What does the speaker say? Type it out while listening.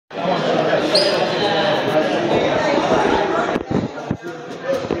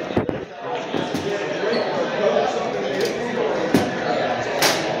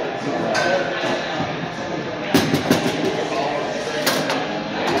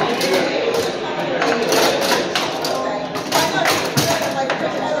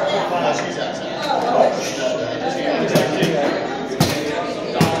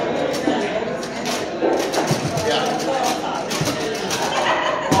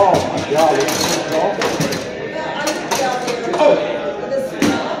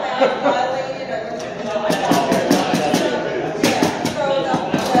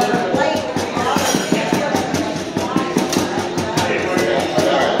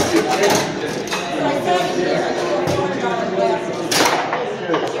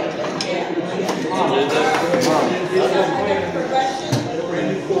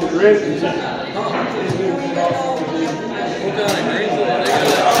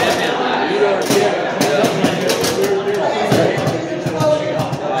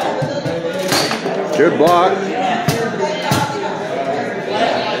Good block.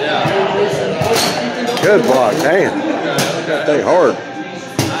 Good block. Damn. Stay hard. I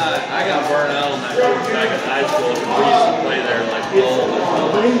got burned out on that court back in high school. We used to play there like all the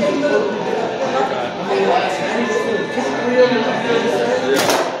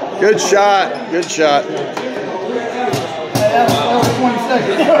time. Good shot. Good shot.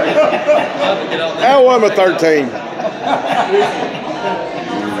 That one with 13.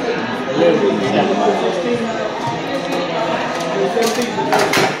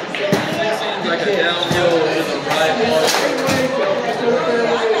 Seems like a downhill with a right mark.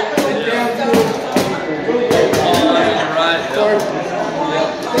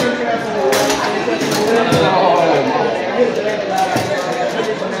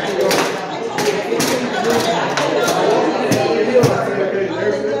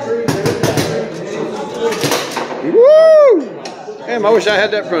 Woo! Damn, I wish I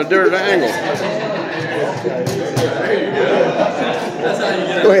had that from a different angle.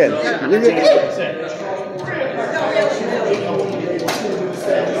 Go ahead. You're good.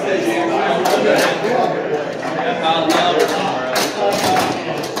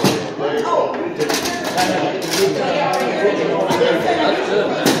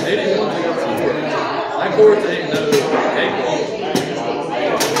 That court ain't no cakewalk.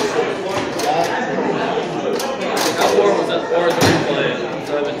 How far was that par 3 play?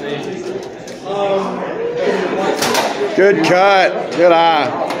 17. Good cut. Good eye.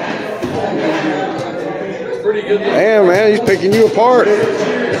 It's pretty good. Damn, man, he's picking you apart.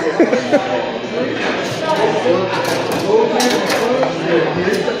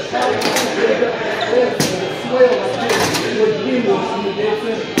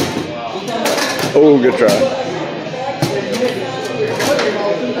 Oh, good try.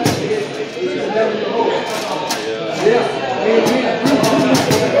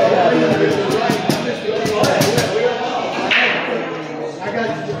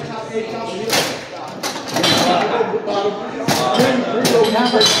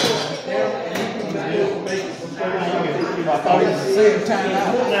 I thought it was the same time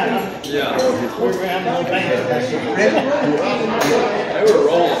out. Yeah. We were having a little band. They were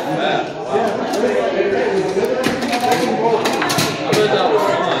rolling fast. Wow. I bet that was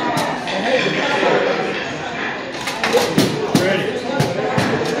fun.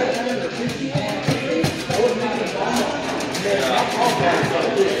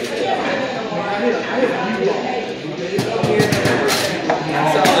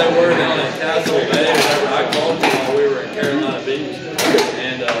 That's how they were down in Castle Bay. Whenever I called them while we were in Carolina Beach.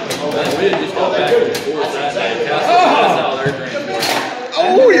 And we had just got back to the course that day. Castle Bay, that's how their greens were.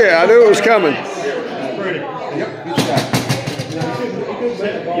 Oh, yeah, I knew it was coming. Yep, good shot.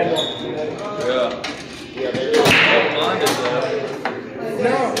 Yeah. Mine is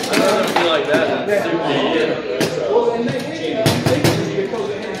no. I don't feel like that. That's super good.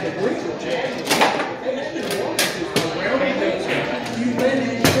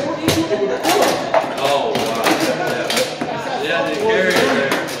 Oh, wow. Yeah, they carry it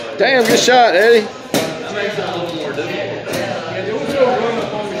there. Damn, good shot, Eddie. That makes it a little more difficult.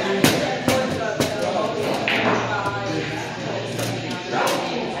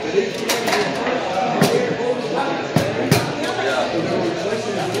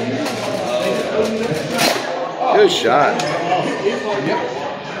 Good shot.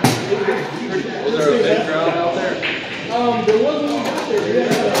 Was there a big crowd out there? There wasn't one out there.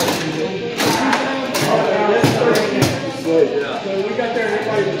 So we got there and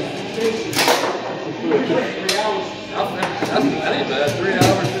everybody was finishing. 3 hours. That ain't bad, 3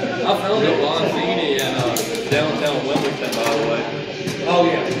 hours. I found a Bonzini in downtown Wilmington, by the way. Oh,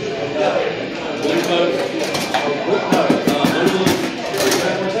 yeah. Blue Coat.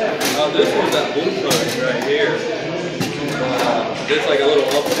 This one's at Blue Coat right here. It's like a little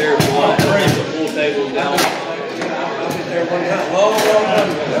upstairs one. It's a pool table down.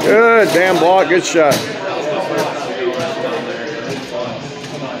 Good, damn block, good shot. That was my first time to go around down there. It was fun.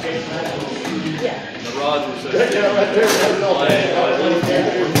 The rods were so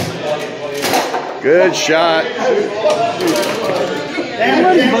Good shot.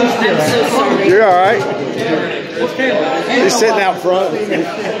 Damn, I'm so sorry. You're all right. He's sitting out front.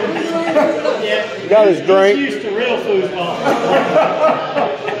 Got his drink. He's used to real foosball.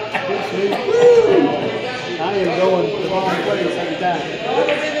 I am going the wrong place every time.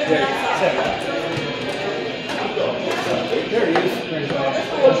 There he is.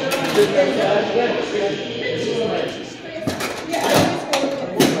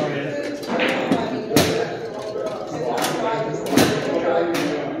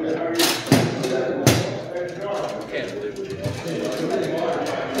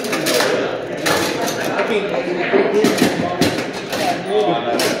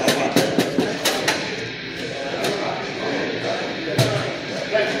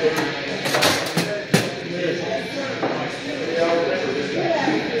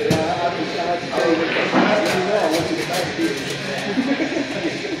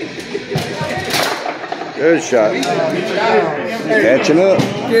 Good shot. Catching up.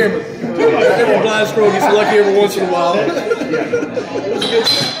 Every blind squirrel gets lucky every once in a while.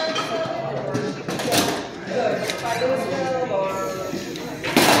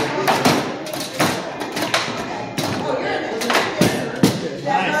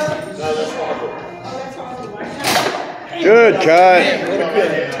 Good cut.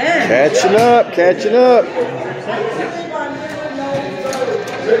 Catching up, catching up.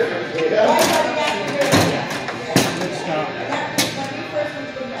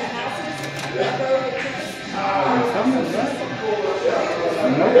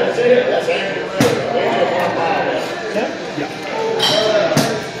 That's it. That's accurate.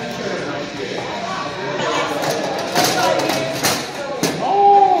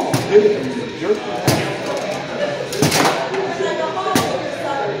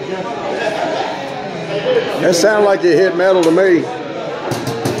 That sounded like it hit metal to me.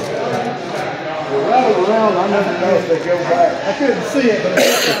 Rattle around, I never know if they go back. I couldn't see it, but it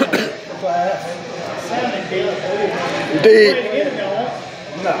sounded Deep.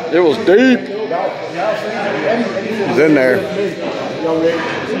 No. It was deep. It was in there.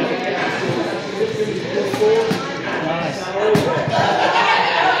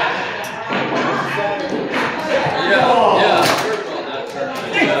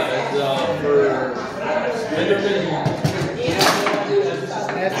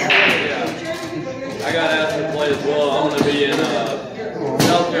 I got asked to play as well. I'm going to be in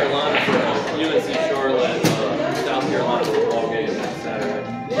South Carolina for UNC Charlotte, South Carolina football game on Saturday.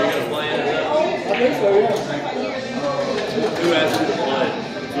 You going to play in that? I think so, yeah. Who asked you to play?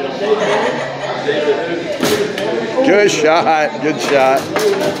 David who? Good shot. Good shot.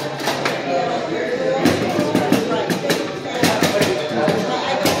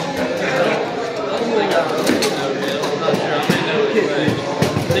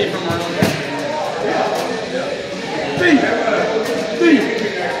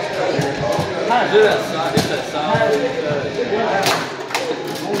 Do that side, get that side.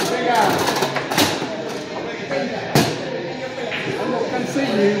 I'm going to come see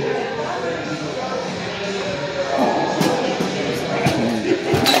you.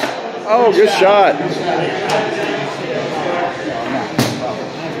 Oh, good shot.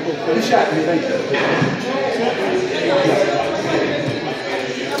 Good shot.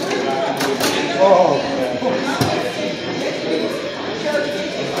 Oh.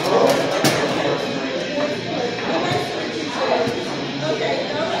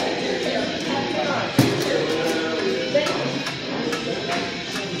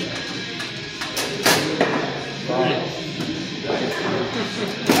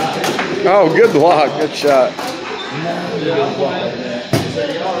 Oh, good block. Good shot.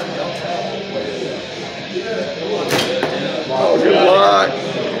 Oh, good block.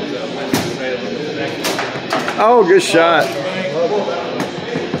 Oh, good shot.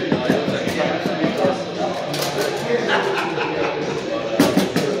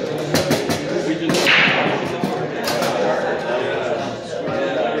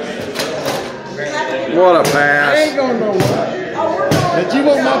 What a pass. I ain't going nowhere. Did you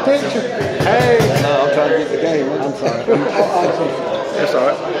want my picture? Hey. No, I'm trying to get the game. I'm sorry. That's all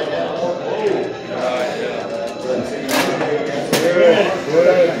right.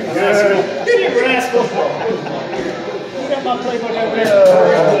 Good rascal. You got my playbook over there.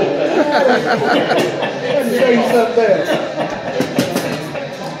 Let me show you something else.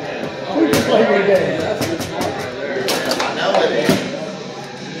 We can play your game.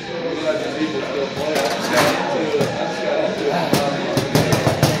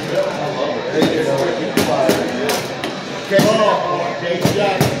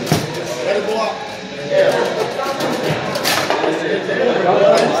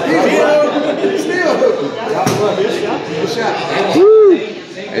 Woo!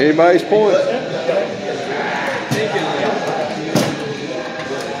 Anybody's point.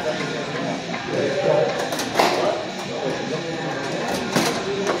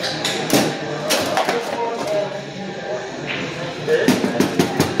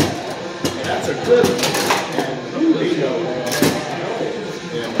 That's a good one.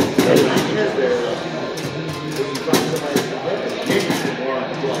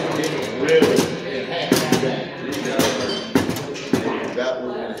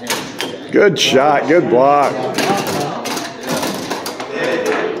 Good shot, good block.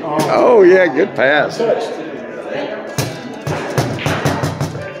 Oh yeah, good pass.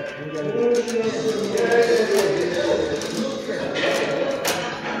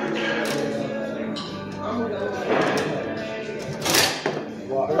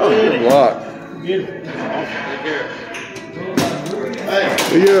 Oh, good block.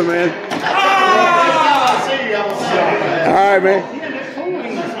 Look at it, man. All right, man.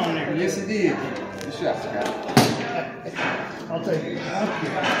 Yes, it did. Good shot, Scott. I'll take it.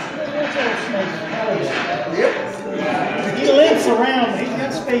 Yep. He limps around. He's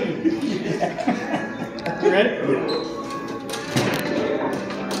got speed. You ready?